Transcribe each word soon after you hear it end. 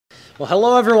Well,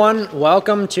 hello everyone.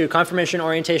 Welcome to Confirmation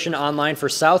Orientation Online for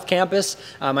South Campus.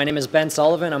 My name is Ben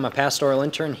Sullivan. I'm a pastoral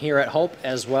intern here at Hope,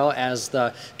 as well as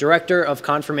the Director of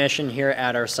Confirmation here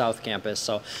at our South Campus.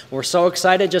 So we're so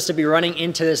excited just to be running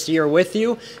into this year with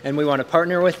you, and we want to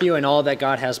partner with you in all that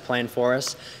God has planned for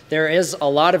us. There is a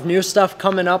lot of new stuff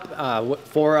coming up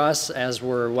for us, as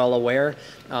we're well aware.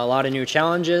 A lot of new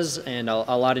challenges and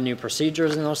a lot of new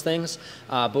procedures and those things.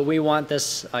 But we want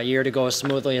this year to go as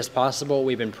smoothly as possible.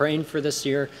 We've been praying for this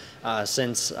year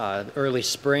since early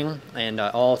spring and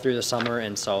all through the summer.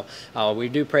 And so we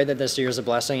do pray that this year is a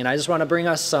blessing. And I just want to bring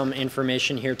us some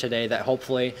information here today that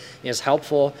hopefully is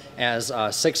helpful as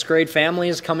sixth grade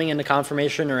families coming into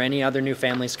confirmation or any other new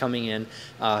families coming in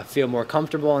feel more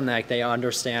comfortable and that they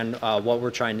understand what we're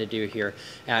trying to do here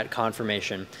at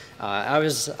confirmation.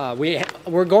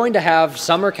 We're going to have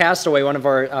Summer Castaway, one of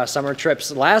our summer trips,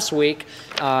 last week,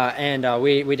 and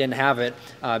we didn't have it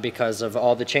because of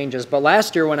all the changes. But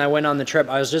last year when I went on the trip,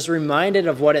 I was just reminded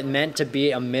of what it meant to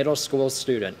be a middle school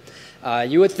student.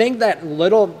 You would think that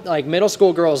middle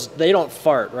school girls, they don't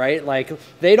fart, right? Like,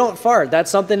 they don't fart. That's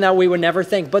something that we would never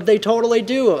think, but they totally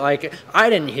do. Like, I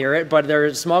didn't hear it, but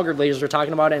their small group leaders were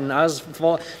talking about it, and I was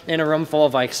in a room full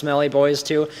of, like, smelly boys,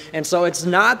 too. And so it's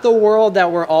not the world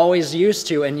that we're always used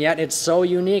to, and yet it's so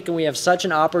unique, and we have such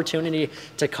an opportunity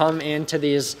to come into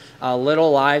these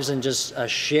little lives and just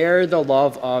share the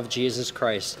love of Jesus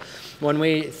Christ. When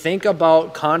we think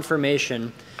about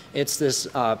confirmation, it's this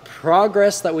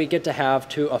progress that we get to have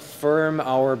to affirm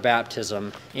our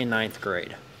baptism in ninth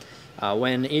grade.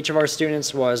 When each of our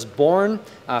students was born,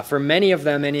 for many of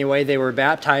them anyway, they were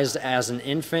baptized as an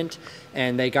infant,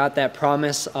 and they got that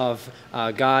promise of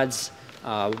God's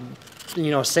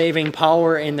saving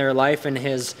power in their life and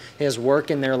His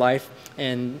work in their life.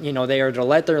 And, they are to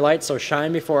let their light so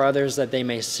shine before others that they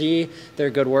may see their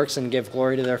good works and give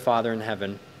glory to their Father in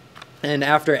heaven. And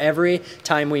after every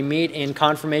time we meet in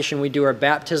confirmation, we do our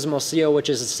baptismal seal,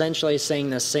 which is essentially saying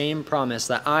the same promise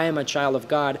that I am a child of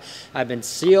God. I've been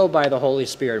sealed by the Holy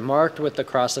Spirit, marked with the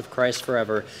cross of Christ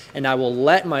forever, and I will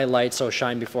let my light so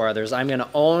shine before others. I'm going to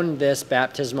own this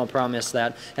baptismal promise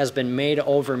that has been made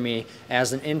over me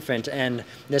as an infant, and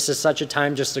this is such a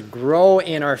time just to grow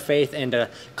in our faith and to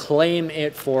claim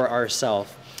it for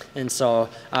ourselves. And so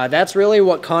that's really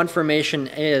what confirmation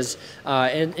is.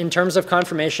 In terms of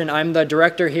confirmation, I'm the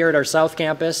director here at our South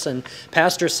Campus, and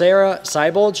Pastor Sarah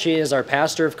Seibold, she is our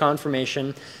pastor of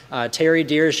confirmation. Terry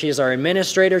Deere, she is our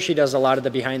administrator. She does a lot of the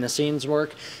behind-the-scenes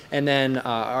work. And then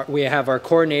we have our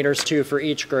coordinators, too, for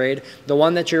each grade. The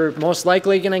one that you're most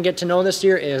likely going to get to know this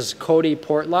year is Cody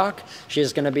Portlock. She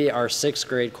is going to be our sixth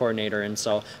grade coordinator. And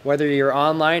so whether you're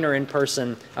online or in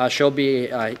person, she'll be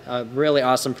a really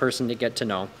awesome person to get to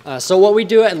know. So what we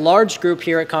do at large group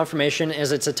here at Confirmation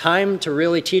is it's a time to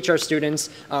really teach our students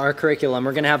our curriculum.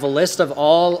 We're going to have a list of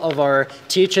all of our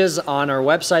teaches on our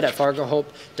website at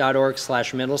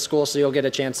fargohope.org/middle school, so you'll get a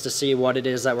chance to see what it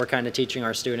is that we're kind of teaching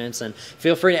our students, and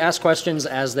feel free to ask questions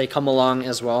as they come along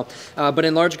as well. But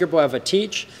in large group, we'll have a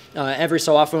teach. Every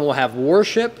so often, we'll have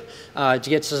worship to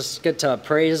get to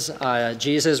praise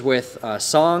Jesus with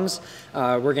songs.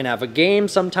 We're going to have a game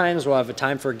sometimes. We'll have a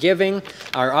time for giving.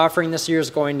 Our offering this year is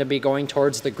going to be going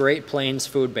towards the Great Plains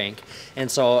Food Bank. And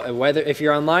so if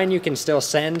you're online, you can still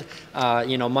send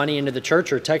money into the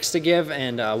church or text to give,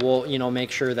 and we'll make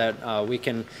sure that we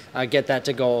can get that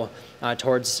to go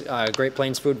towards Great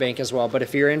Plains Food Bank as well. But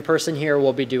if you're in person here,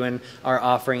 we'll be doing our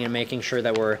offering and making sure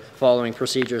that we're following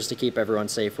procedures to keep everyone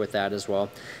safe with that as well.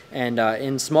 And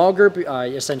in small group,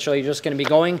 essentially you're just going to be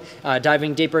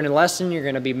diving deeper into the lesson. You're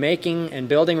going to be making and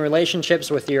building relationships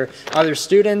with your other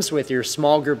students, with your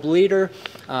small group leader.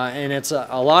 And it's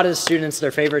a lot of students,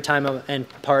 their favorite time and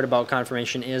part about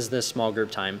confirmation is this small group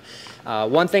time.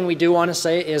 One thing we do want to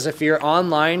say is if you're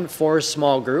online for a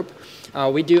small group,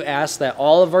 we do ask that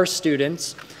all of our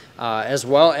students, as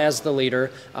well as the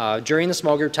leader, during the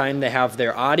small group time, they have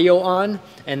their audio on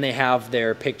and they have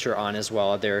their picture on as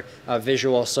well, their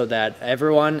visual, so that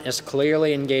everyone is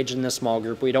clearly engaged in the small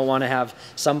group. We don't want to have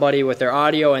somebody with their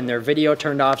audio and their video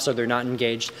turned off so they're not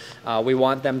engaged. We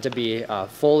want them to be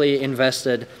fully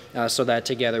invested so that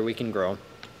together we can grow.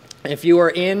 If you are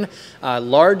in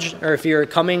if you're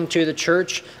coming to the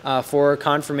church for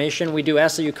confirmation, we do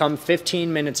ask that you come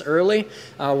 15 minutes early.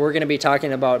 We're going to be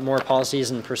talking about more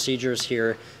policies and procedures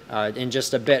here in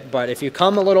just a bit. But if you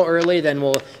come a little early, then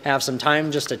we'll have some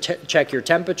time just to check your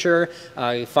temperature,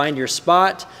 find your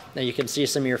spot. Now you can see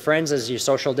some of your friends as you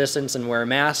social distance and wear a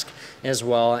mask as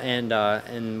well,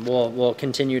 and we'll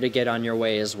continue to get on your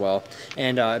way as well.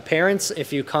 And parents,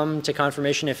 if you come to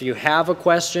confirmation, if you have a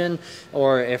question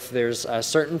or if there's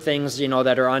certain things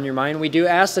that are on your mind, we do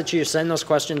ask that you send those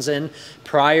questions in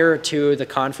prior to the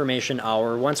confirmation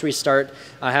hour. Once we start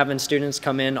having students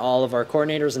come in, all of our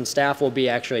coordinators and staff will be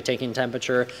actually taking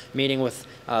temperature, meeting with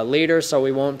leaders, so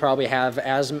we won't probably have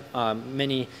as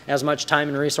much time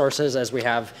and resources as we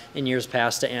have in years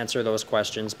past to answer those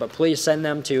questions. But please send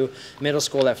them to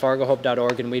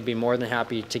middleschool@fargohope.org, and we'd be more than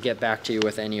happy to get back to you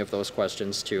with any of those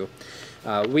questions too.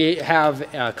 We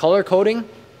have color coding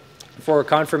for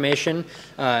confirmation.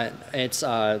 It's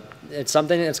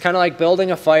something, it's kind of like building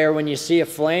a fire. When you see a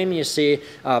flame, you see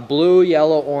blue,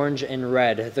 yellow, orange, and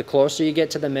red. The closer you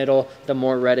get to the middle, the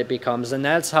more red it becomes. And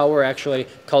that's how we're actually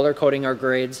color coding our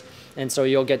grades. And so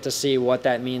you'll get to see what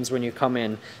that means when you come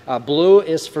in. Blue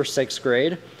is for 6th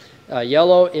grade.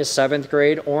 Yellow is 7th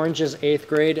grade, orange is 8th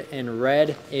grade, and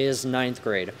red is 9th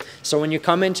grade. So when you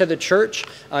come into the church,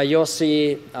 you'll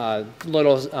see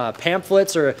little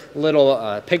pamphlets or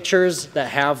little pictures that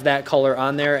have that color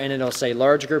on there, and it'll say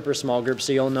large group or small group,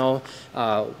 so you'll know,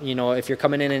 if you're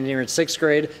coming in and you're in 6th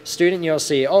grade student, you'll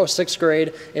see, oh, 6th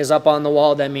grade is up on the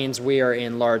wall, that means we are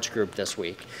in large group this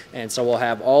week. And so we'll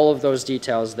have all of those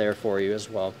details there for you as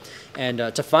well. And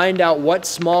to find out what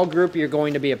small group you're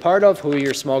going to be a part of, who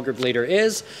your small group leader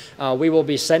is, we will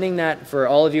be sending that for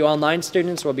all of you online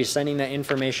students. We'll be sending that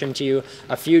information to you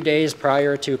a few days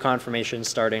prior to confirmation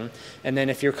starting. And then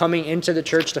if you're coming into the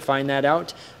church to find that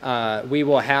out, we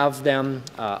will have them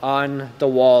on the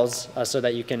walls so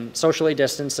that you can socially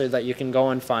distance, so that you can go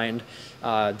and find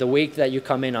the week that you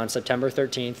come in on September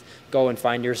 13th, go and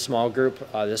find your small group,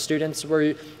 the students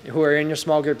who are in your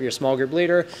small group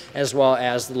leader, as well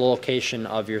as the location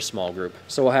of your small group.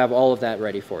 So we'll have all of that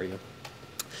ready for you.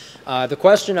 The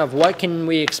question of what can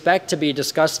we expect to be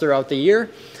discussed throughout the year,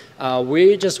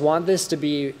 we just want this to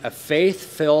be a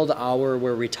faith-filled hour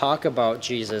where we talk about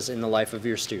Jesus in the life of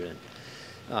your student.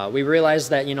 We realize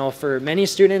that, for many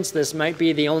students, this might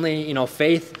be the only,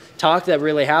 faith talk that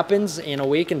really happens in a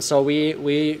week. And so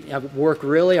we have worked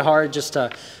really hard just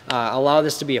to allow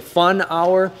this to be a fun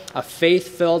hour, a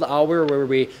faith-filled hour where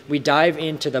we dive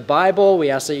into the Bible. We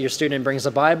ask that your student brings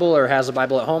a Bible or has a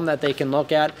Bible at home that they can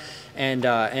look at.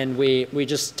 And we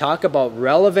just talk about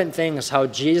relevant things, how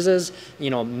Jesus,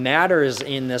 matters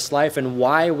in this life and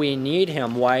why we need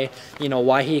him, why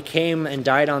he came and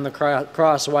died on the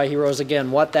cross, why he rose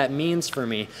again, what that means for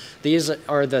me. These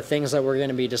are the things that we're going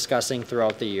to be discussing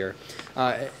throughout the year.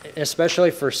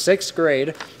 Especially for 6th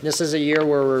grade, this is a year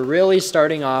where we're really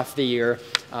starting off the year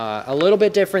a little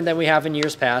bit different than we have in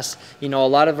years past. A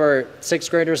lot of our 6th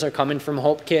graders are coming from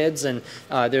Hope Kids, and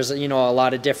there's a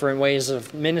lot of different ways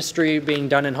of ministry being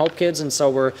done in Hope Kids, and so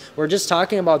we're just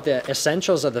talking about the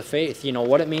essentials of the faith.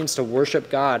 What it means to worship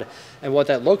God and what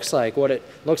that looks like, what it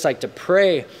looks like to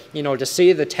pray. To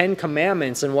see the 10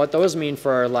 Commandments and what those mean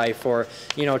for our life, or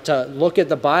to look at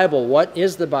the Bible. What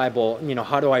is the Bible?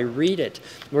 How do I read it?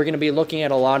 We're going to be looking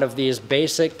at a lot of these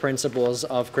basic principles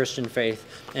of Christian faith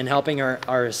and helping our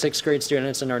 6th grade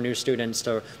students and our new students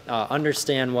to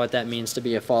understand what that means to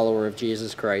be a follower of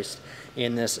Jesus Christ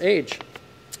in this age.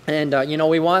 And,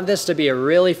 we want this to be a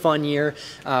really fun year.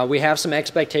 We have some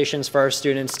expectations for our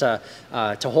students to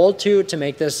hold to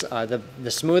make this the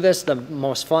smoothest, the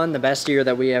most fun, the best year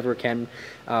that we ever can.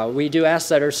 We do ask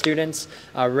that our students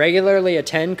regularly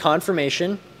attend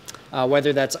confirmation,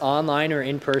 whether that's online or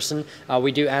in person.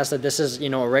 We do ask that this is,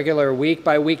 a regular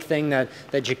week-by-week thing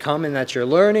that you come and that you're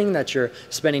learning, that you're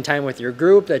spending time with your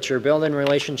group, that you're building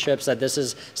relationships, that this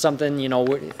is something,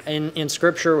 in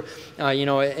Scripture,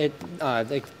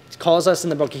 it calls us in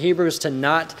the book of Hebrews to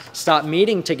not stop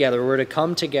meeting together. We're to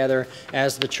come together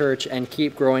as the church and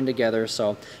keep growing together.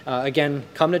 So again,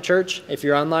 come to church. If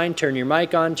you're online, turn your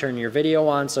mic on, turn your video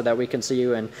on so that we can see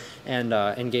you and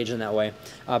engage in that way.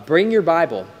 Bring your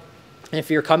Bible. If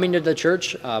you're coming to the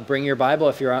church, bring your Bible.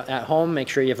 If you're at home, make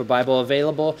sure you have a Bible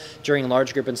available during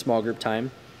large group and small group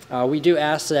time. We do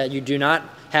ask that you do not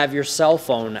have your cell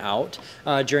phone out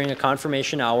during a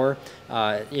confirmation hour.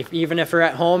 Even if you're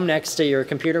at home next to your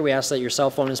computer, we ask that your cell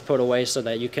phone is put away so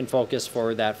that you can focus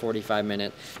for that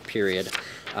 45-minute period.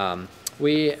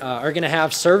 We are going to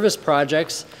have service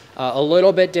projects a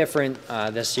little bit different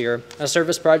this year. A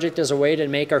service project is a way to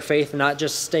make our faith not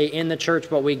just stay in the church,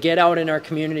 but we get out in our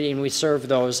community and we serve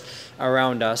those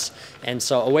around us. And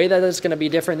so a way that it's going to be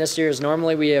different this year is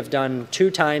normally we have done 2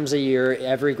 times a year,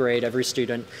 every grade, every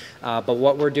student. But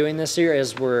what we're doing this year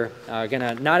is we're going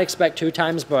to not expect 2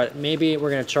 times, but maybe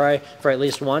we're going to try for at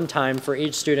least 1 time for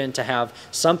each student to have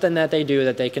something that they do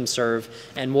that they can serve,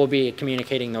 and we'll be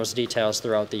communicating those details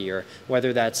throughout the year.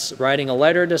 Whether that's writing a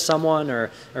letter to someone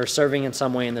or serving in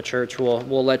some way in the church,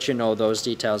 we'll let you know those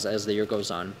details as the year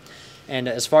goes on. And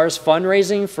as far as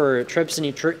fundraising for trips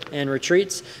and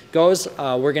retreats goes,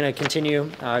 we're going to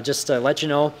continue just to let you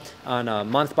know on a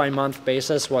month-by-month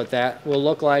basis what that will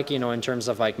look like, in terms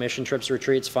of like mission trips,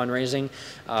 retreats, fundraising.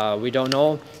 We don't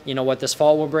know, what this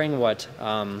fall will bring, what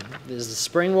the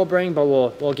spring will bring, but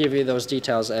we'll give you those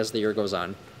details as the year goes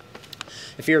on.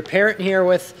 If you're a parent here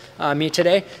with me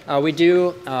today, we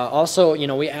do also,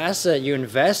 we ask that you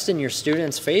invest in your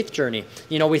students' faith journey.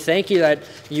 We thank you that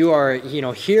you are,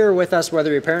 here with us,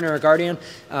 whether you're a parent or a guardian.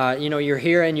 You're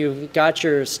here and you've got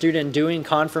your student doing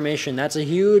confirmation. That's a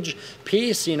huge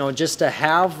piece, just to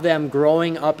have them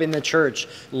growing up in the church,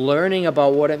 learning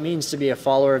about what it means to be a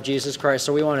follower of Jesus Christ.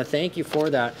 So we want to thank you for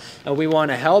that. And we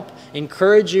want to help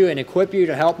encourage you and equip you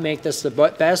to help make this the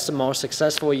best and most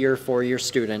successful year for your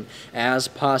student as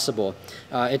possible.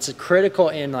 It's critical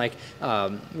in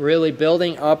really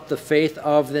building up the faith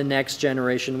of the next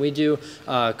generation. We do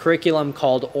a curriculum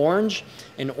called Orange,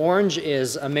 and orange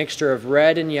is a mixture of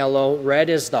red and yellow. Red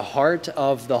is the heart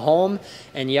of the home,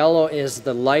 and yellow is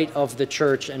the light of the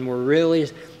church, and we're really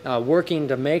working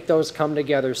to make those come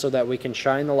together so that we can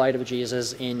shine the light of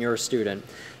Jesus in your student.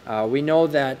 We know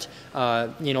that,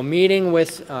 meeting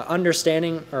with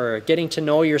understanding or getting to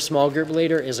know your small group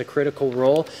leader is a critical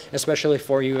role, especially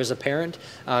for you as a parent.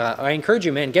 I encourage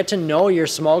you, get to know your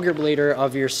small group leader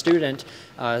of your student.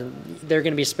 They're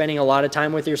going to be spending a lot of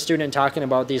time with your student talking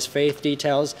about these faith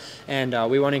details, and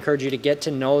we want to encourage you to get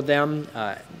to know them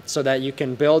so that you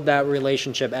can build that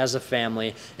relationship as a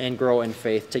family and grow in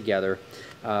faith together.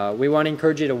 We want to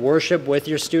encourage you to worship with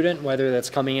your student, whether that's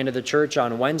coming into the church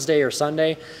on Wednesday or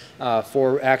Sunday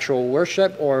for actual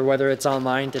worship, or whether it's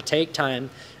online, to take time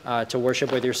to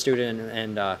worship with your student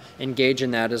and engage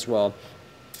in that as well.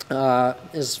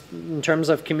 In terms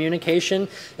of communication,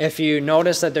 if you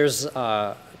notice that there's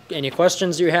any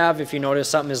questions you have, if you notice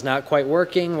something is not quite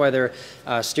working, whether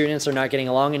students are not getting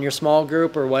along in your small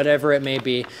group or whatever it may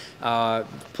be,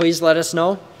 please let us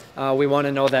know. We want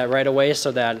to know that right away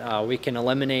so that we can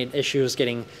eliminate issues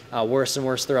getting worse and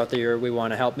worse throughout the year. We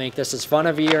want to help make this as fun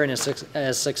of a year and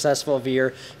as successful of a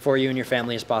year for you and your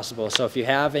family as possible. So if you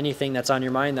have anything that's on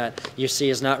your mind that you see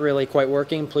is not really quite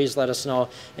working, please let us know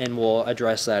and we'll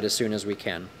address that as soon as we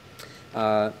can.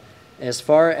 As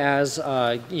far as,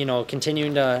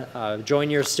 continuing to join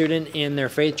your student in their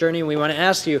faith journey, we want to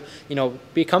ask you,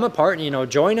 become a part,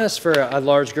 join us for a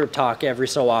large group talk every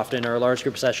so often, or a large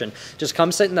group session. Just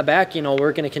come sit in the back.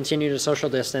 We're going to continue to social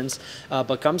distance,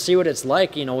 but come see what it's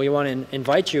like. We want to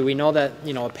invite you. We know that,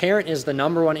 a parent is the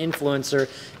 #1 influencer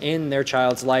in their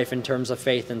child's life in terms of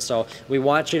faith, and so we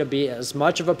want you to be as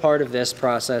much of a part of this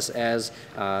process as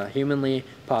humanly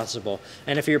possible.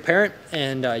 And if you're a parent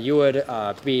and you would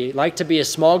like to be a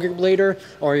small group leader,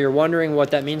 or you're wondering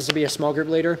what that means to be a small group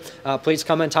leader, please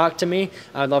come and talk to me.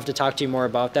 I'd love to talk to you more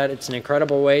about that. It's an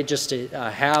incredible way just to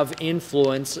have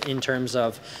influence in terms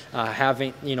of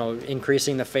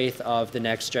increasing the faith of the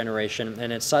next generation.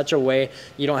 And it's such a way,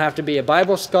 you don't have to be a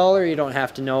Bible scholar, you don't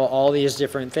have to know all these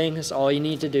different things. All you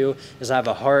need to do is have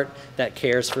a heart that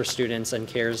cares for students and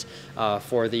cares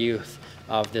for the youth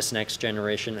of this next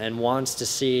generation and wants to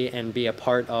see and be a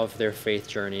part of their faith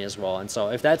journey as well. And so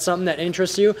if that's something that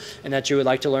interests you and that you would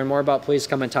like to learn more about, please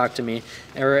come and talk to me,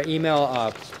 or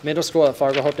email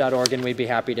middleschool@fargohope.org, and we'd be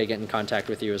happy to get in contact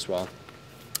with you as well.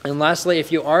 And lastly,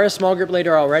 if you are a small group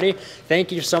leader already,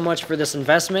 thank you so much for this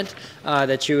investment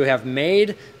that you have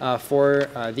made for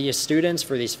these students,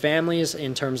 for these families,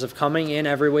 in terms of coming in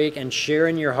every week and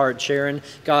sharing your heart, sharing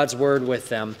God's word with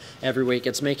them every week.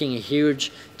 It's making a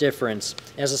huge difference.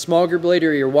 As a small group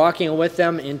leader, you're walking with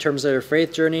them in terms of their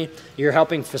faith journey. You're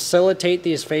helping facilitate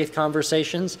these faith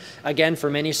conversations. Again, for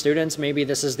many students, maybe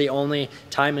this is the only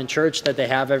time in church that they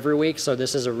have every week, so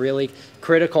this is a really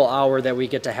critical hour that we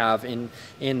get to have in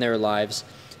their lives.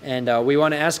 And we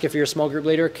want to ask, if you're a small group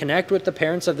leader, connect with the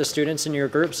parents of the students in your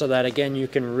group so that, again, you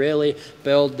can really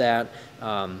build that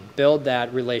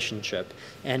relationship.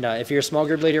 And if you're a small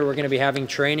group leader, we're going to be having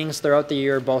trainings throughout the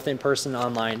year, both in person and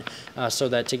online, so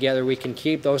that together we can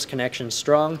keep those connections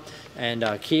strong and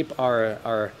keep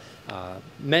our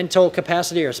mental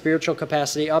capacity or spiritual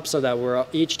capacity up so that we're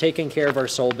each taking care of our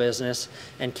soul business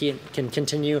and can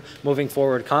continue moving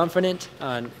forward confident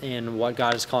in what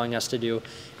God is calling us to do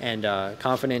and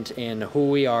confident in who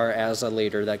we are as a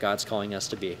leader that God's calling us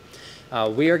to be.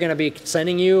 We are going to be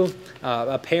sending you,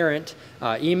 a parent,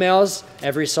 emails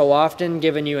every so often,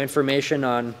 giving you information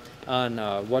on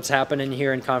what's happening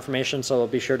here in confirmation, so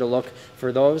be sure to look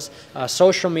for those.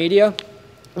 Social media.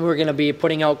 We're going to be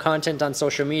putting out content on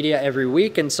social media every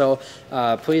week, and so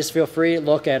please feel free to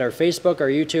look at our Facebook, our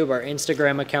YouTube, our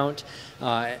Instagram account.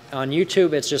 On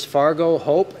YouTube, it's just Fargo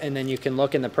Hope, and then you can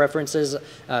look in the preferences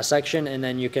section, and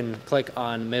then you can click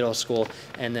on middle school,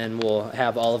 and then we'll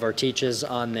have all of our teaches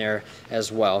on there as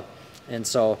well. And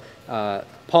so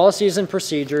policies and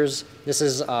procedures, this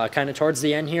is kind of towards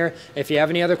the end here. If you have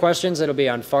any other questions, it'll be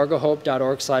on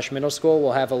fargohope.org/middle school.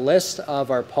 We'll have a list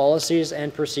of our policies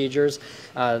and procedures,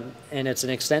 and it's an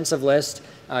extensive list.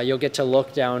 You'll get to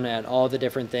look down at all the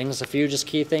different things. A few just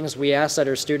key things. We ask that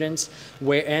our students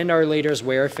and our leaders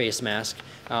wear a face mask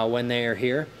when they are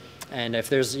here. And if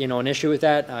there's an issue with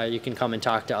that, you can come and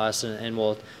talk to us, and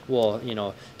we'll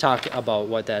talk about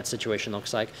what that situation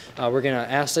looks like. We're going to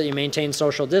ask that you maintain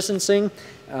social distancing.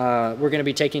 We're going to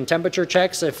be taking temperature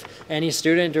checks. If any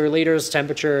student or leader's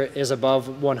temperature is above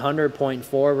 100.4,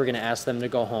 we're going to ask them to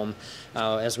go home,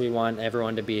 as we want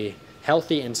everyone to be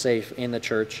healthy and safe in the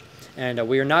church. And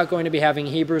we are not going to be having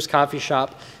Hebrews Coffee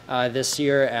Shop this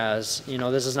year, as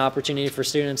this is an opportunity for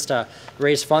students to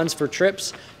raise funds for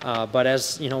trips. But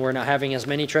as we're not having as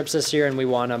many trips this year, and we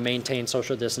want to maintain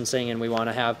social distancing, and we want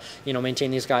to have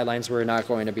maintain these guidelines, we're not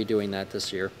going to be doing that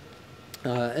this year.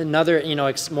 Another,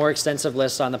 more extensive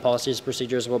list on the policies and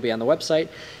procedures will be on the website,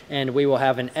 and we will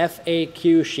have an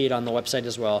FAQ sheet on the website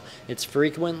as well. It's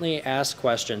frequently asked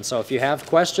questions. So if you have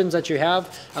questions that you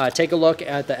have, take a look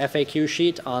at the FAQ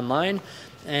sheet online,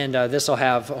 and this will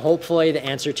have hopefully the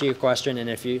answer to your question. And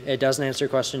if it doesn't answer your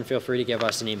question, feel free to give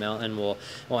us an email, and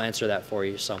we'll answer that for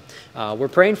you. So we're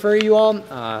praying for you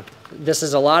all. This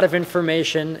is a lot of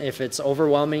information. If it's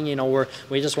overwhelming,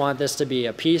 we just want this to be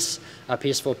a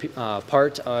peaceful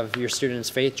part of your student's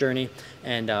faith journey,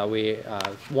 and we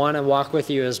want to walk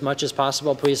with you as much as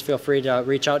possible. Please feel free to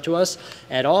reach out to us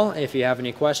at all if you have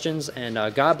any questions,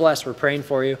 and God bless. We're praying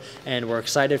for you, and we're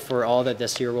excited for all that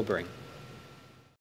this year will bring.